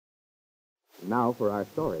Now for our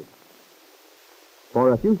story.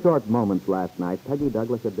 For a few short moments last night, Peggy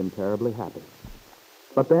Douglas had been terribly happy.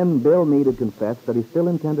 But then Bill Meade had confessed that he still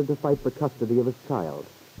intended to fight for custody of his child,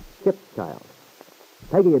 Skip's child.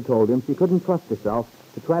 Peggy had told him she couldn't trust herself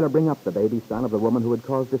to try to bring up the baby son of the woman who had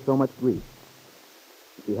caused her so much grief.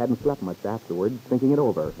 She hadn't slept much afterwards, thinking it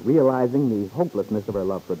over, realizing the hopelessness of her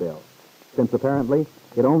love for Bill, since apparently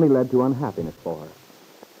it only led to unhappiness for her.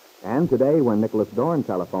 And today, when Nicholas Dorn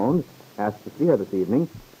telephoned, asked to see her this evening,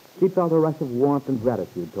 she felt a rush of warmth and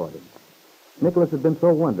gratitude toward him. Nicholas had been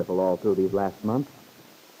so wonderful all through these last months.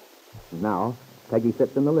 And now, Peggy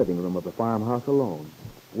sits in the living room of the farmhouse alone,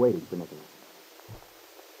 waiting for Nicholas.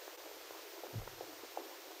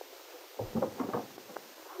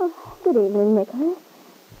 Oh, good evening, Nicholas.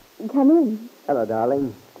 Come in. Hello,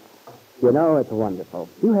 darling. You know, it's wonderful.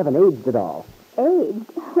 You haven't aged at all. Aged?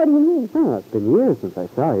 What do you mean? Oh, it's been years since I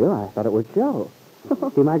saw you. I thought it would show.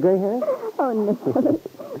 See my gray hair? Oh, Nicholas.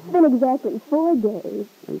 It's been exactly 4 days.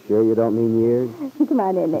 Are you sure you don't mean years? Come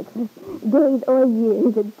on in, Nicholas. Days or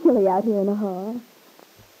years. It's chilly out here in the hall.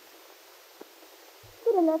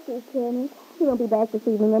 Good enough for here, Nick. He won't be back this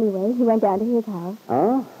evening anyway. He went down to his house.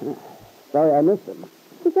 Oh? Sorry I missed him.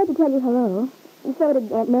 He said to tell you hello. And so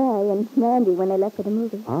did Aunt Mary and Mandy when they left for the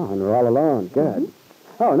movie. Oh, and we're all alone. Good.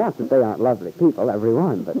 Mm-hmm. Oh, not that they aren't lovely people, every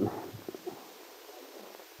one, but...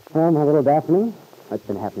 Well, my little Daphne, what's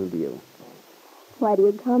been happening to you? Why do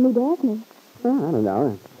you call me Daphne? Oh, I don't know.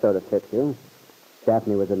 It sort of fits you.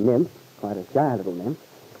 Daphne was a nymph, quite a shy little nymph.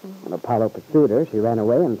 When Apollo pursued her, she ran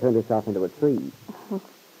away and turned herself into a tree.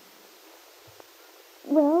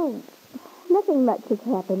 Well, nothing much has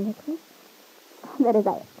happened, Nicholas. That is,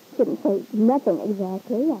 I shouldn't say nothing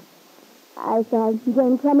exactly. I saw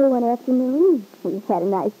Jane Crumley one afternoon. We had a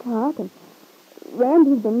nice talk, and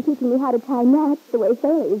Randy's been teaching me how to tie knots the way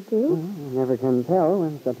sailors do. Well, you never can tell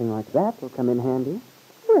when something like that will come in handy.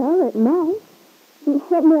 Well, it might.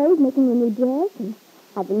 Aunt Mary's making a new dress, and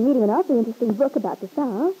I've been reading an awfully interesting book about the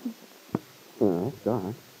South. Yes, go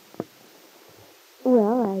on.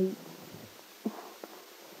 Well,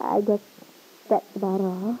 I guess that's about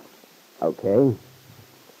all. Okay.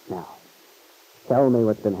 Now, tell me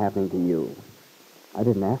what's been happening to you. I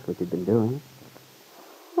didn't ask what you'd been doing.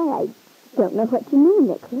 I don't know what you mean,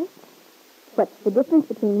 Nicholas. What's the difference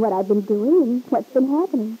between what I've been doing and what's been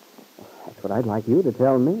happening? That's what I'd like you to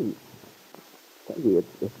tell me. Peggy,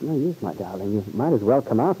 it's no use, my darling. You might as well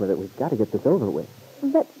come out with it. We've got to get this over with.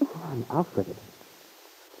 But... Come on, out with it.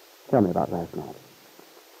 Tell me about last night.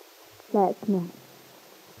 Last night?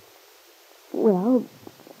 Well,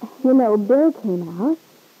 you know, Bill came out.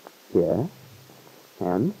 Yeah?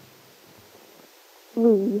 And?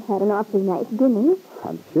 We had an awfully nice dinner.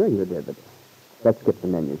 I'm sure you did, but let's skip the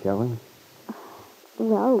menu, shall we?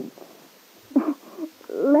 Well,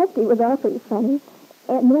 Lefty was awfully funny.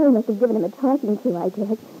 Aunt Mary must have given him a talking to, I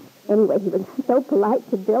guess. Anyway, he was so polite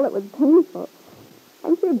to Bill, it was painful.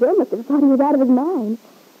 I'm sure Bill must have thought he was out of his mind.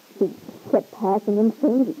 He kept passing him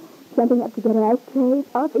things, jumping up to get ashtrays,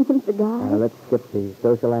 offering him cigars. Let's skip the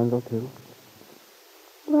social angle, too.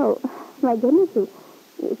 Well, my goodness,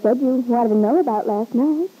 you said you wanted to know about last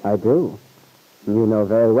night. I do. You know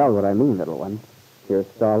very well what I mean, little one. You're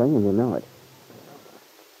stalling, and you know it.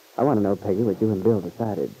 I want to know, Peggy, what you and Bill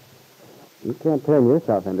decided. You can't turn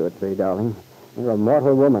yourself into a tree, darling. You're a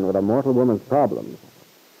mortal woman with a mortal woman's problems.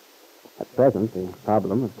 At present, the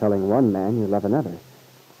problem of telling one man you love another.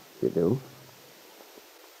 You do?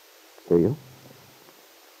 Do you?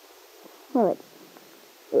 Well,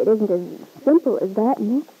 it isn't as simple as that,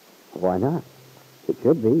 Nick. Why not? It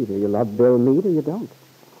should be. Either you love Bill Meade or you don't.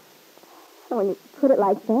 When you put it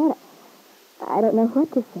like that, I don't know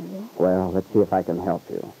what to say. Well, let's see if I can help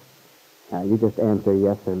you. Now, you just answer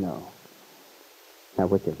yes or no. Now,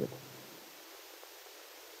 which is it?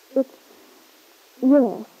 It's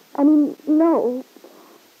yes. I mean, no.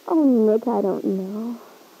 Oh, Nick, I don't know.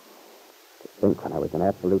 To think when I was in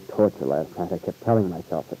absolute torture last night, I kept telling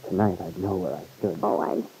myself that tonight I'd know where I stood. Oh,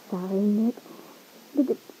 I'm sorry, Nick.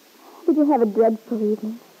 Did you have a dreadful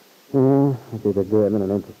evening? Yeah, it's either good in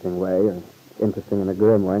an interesting way or interesting in a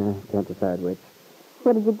grim way. I can't decide which.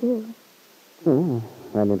 What did you do?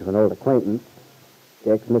 Ran into an old acquaintance.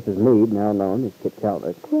 The ex-Mrs. Meade, now known as Kit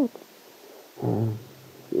Calvert. Kit?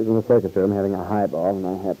 She was in the circus room having a highball when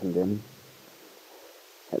I happened in.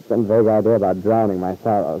 Had some vague idea about drowning my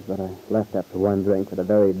sorrows, but I left after one drink with a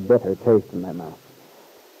very bitter taste in my mouth.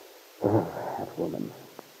 Oh, that woman.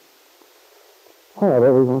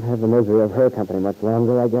 However, we won't have the misery of her company much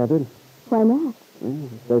longer, I gathered. Why not?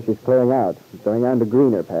 So she's clearing out, going on to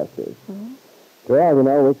greener pastures. To all you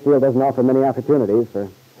know, Wakefield doesn't offer many opportunities for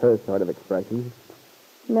her sort of expression.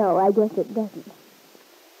 No, I guess it doesn't.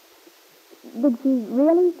 Did she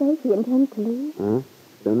really say she intends to leave? As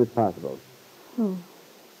soon as possible. Oh.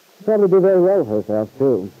 She'll probably do very well for herself,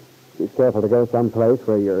 too. She's careful to go someplace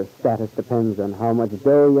where your status depends on how much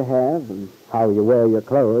dough you have and how you wear your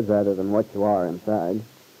clothes rather than what you are inside.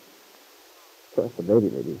 Of course, the baby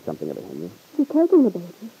may be something of a hindrance. She's taking the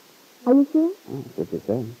baby. Are you sure? That's what you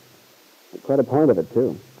said. It's quite a point of it,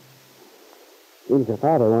 too. Seems her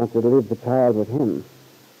father wants her to leave the child with him.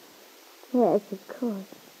 Yes, of course.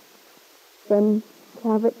 Then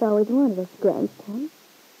Calvert's always wanted a grandson.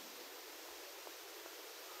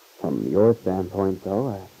 From your standpoint,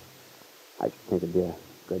 though, I think it'd be a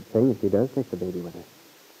good thing if she does take the baby with her.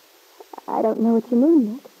 I don't know what you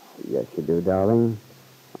mean, Nick. Yes, you do, darling.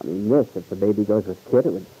 I mean, yes, if the baby goes with Kit,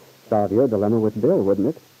 it would solve your dilemma with Bill,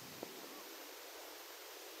 wouldn't it?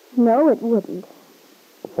 No, it wouldn't.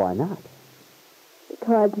 Why not?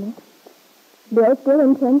 Because, Nick, Bill still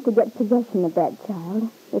intends to get possession of that child,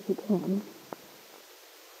 if he can.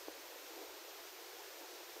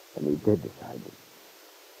 And he did decide to.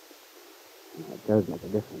 That does make a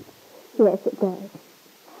difference. Yes, it does.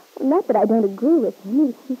 Not that I don't agree with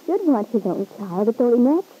him. He should want his own child. It's only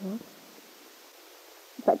natural.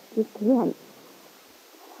 But, you see,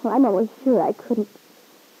 I'm almost sure I couldn't.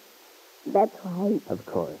 That's why. Of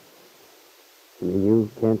course. I mean, you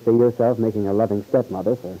can't see yourself making a loving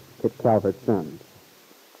stepmother for Kit Calvert's son.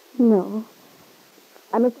 No.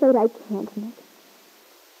 I'm afraid I can't, Nick.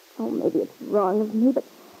 Oh, maybe it's wrong of me, but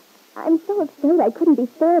I'm so afraid I couldn't be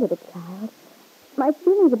fair to the child. My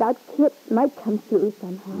feelings about Kit might come through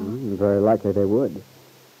somehow. Very likely they would.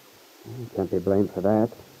 You can't be blamed for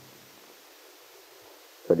that.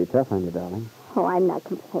 Pretty tough on you, darling. Oh, I'm not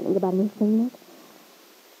complaining about anything, Nick.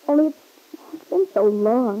 Only it's been so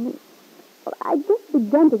long. Well, I just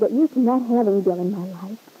begun to get used to not having Bill in my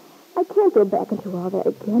life. I can't go back into all that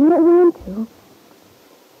again. I don't want to.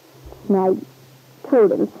 And I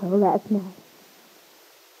told him so last night.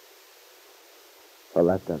 Well,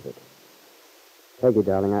 that does it. Peggy,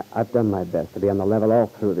 darling, I've done my best to be on the level all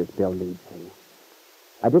through this Bill Meade thing.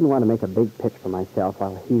 I didn't want to make a big pitch for myself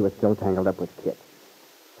while he was still tangled up with Kit.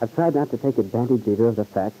 I've tried not to take advantage either of the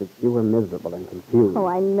fact that you were miserable and confused. Oh,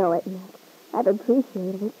 I know it, Nick. I've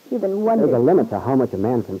appreciated it. You've been wonderful. There's a limit to how much a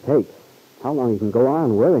man can take. How long he can go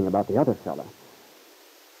on worrying about the other fella.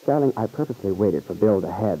 Darling, I purposely waited for Bill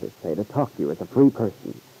to have this say, to talk to you as a free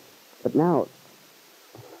person. But now,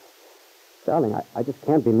 darling, I just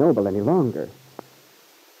can't be noble any longer.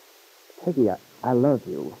 Peggy, I love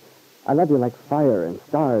you. I love you like fire and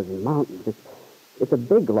stars and mountains. It's a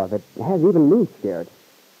big love. It has even me scared.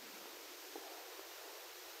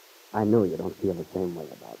 I know you don't feel the same way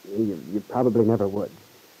about me. You probably never would.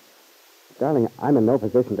 Darling, I'm in no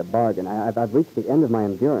position to bargain. I've reached the end of my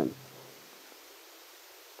endurance.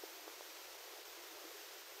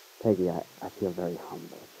 Peggy, I feel very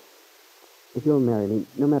humble. If you'll marry me,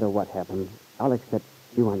 no matter what happens, I'll accept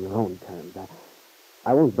you on your own terms.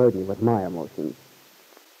 I won't burden you with my emotions.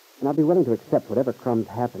 And I'll be willing to accept whatever crumbs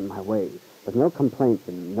happen my way, with no complaints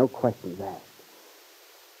and no questions asked.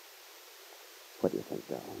 What do you think,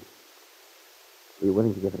 darling? Are you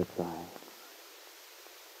willing to give it a try?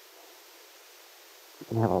 You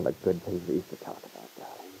can have all the good things we used to talk about,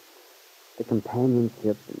 darling. The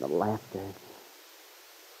companionship and the laughter.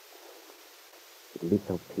 It'll be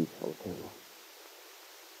so peaceful, too.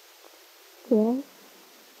 Yes,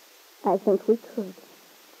 I think we could.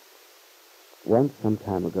 Once, some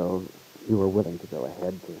time ago, you were willing to go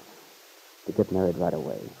ahead to get married right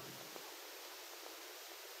away.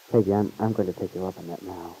 Peggy, I'm going to take you up on that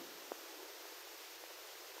now.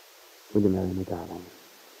 Will you marry me, darling?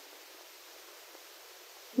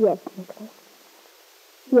 Yes, Nicholas.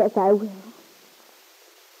 Yes, I will.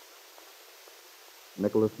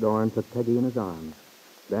 Nicholas Dorn took Peggy in his arms,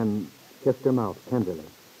 then kissed her mouth tenderly,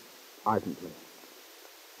 ardently.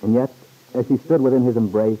 And yet, as she stood within his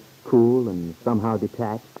embrace, cool and somehow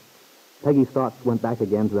detached, Peggy's thoughts went back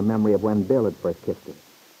again to the memory of when Bill had first kissed her.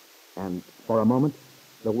 And for a moment,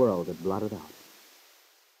 the world had blotted out.